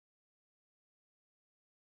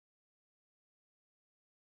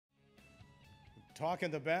Talk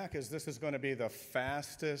in the back is this is going to be the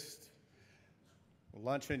fastest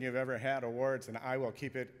luncheon you've ever had, awards, and I will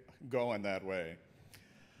keep it going that way.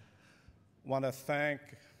 Want to thank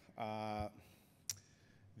the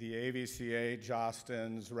AVCA,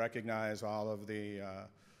 Jostens, recognize all of the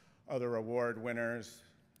other award winners.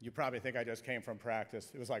 You probably think I just came from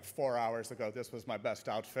practice. It was like 4 hours ago. This was my best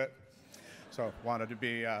outfit. So wanted to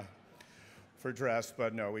be for dress,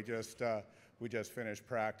 but no, we just finished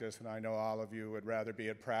practice, and I know all of you would rather be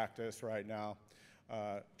at practice right now,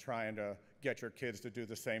 trying to get your kids to do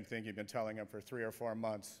the same thing you've been telling them for 3 or 4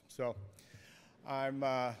 months. So I'm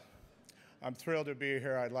thrilled to be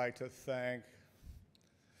here. I'd like to thank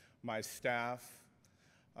my staff,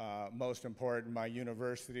 most important, my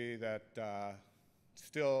university that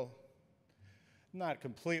still not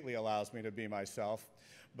completely allows me to be myself,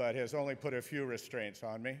 but has only put a few restraints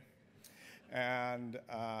on me. And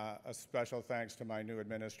a special thanks to my new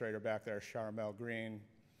administrator back there, Charmel Green,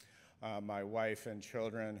 my wife and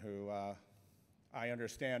children who I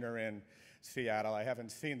understand are in Seattle. I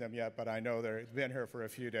haven't seen them yet, but I know they've been here for a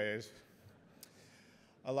few days.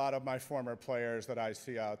 A lot of my former players that I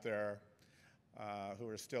see out there who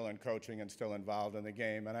are still in coaching and still involved in the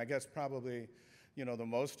game. And I guess probably, you know, the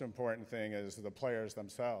most important thing is the players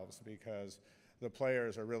themselves, because the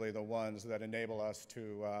players are really the ones that enable us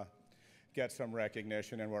to get some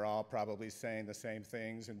recognition, and we're all probably saying the same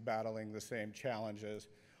things and battling the same challenges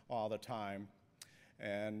all the time.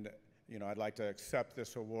 And, you know, I'd like to accept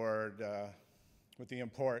this award with the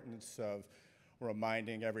importance of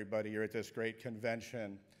reminding everybody you're at this great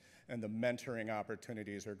convention, and the mentoring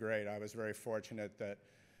opportunities are great. I was very fortunate that,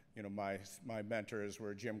 you know, my mentors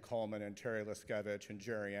were Jim Coleman and Terry Liskevich and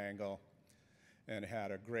Jerry Angle, and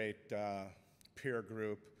had a great peer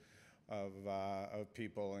group of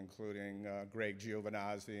people, including Greg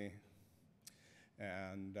Giovinazzi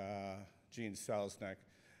and Gene Selznick,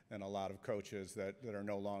 and a lot of coaches that are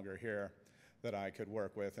no longer here that I could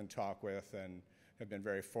work with and talk with, and have been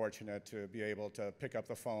very fortunate to be able to pick up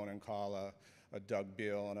the phone and call a Doug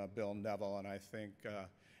Beal and a Bill Neville. And I think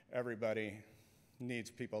everybody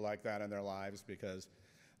needs people like that in their lives, because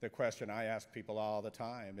the question I ask people all the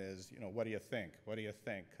time is, you know, what do you think? What do you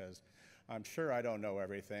think? Because I'm sure I don't know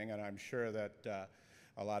everything, and I'm sure that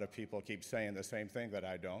a lot of people keep saying the same thing that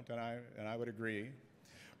I don't, and I would agree.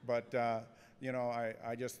 But you know,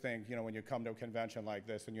 I just think, you know, when you come to a convention like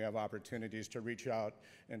this and you have opportunities to reach out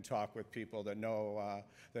and talk with people that know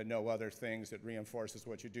other things, it reinforces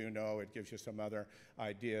what you do know. It gives you some other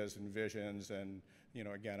ideas and visions. And, you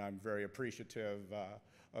know, again, I'm very appreciative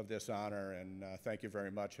of this honor, and thank you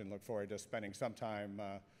very much, and look forward to spending some time,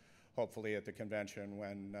 hopefully, at the convention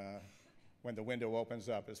when the window opens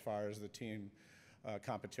up as far as the team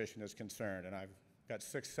competition is concerned. And I've got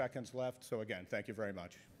 6 seconds left, so again, thank you very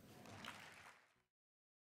much.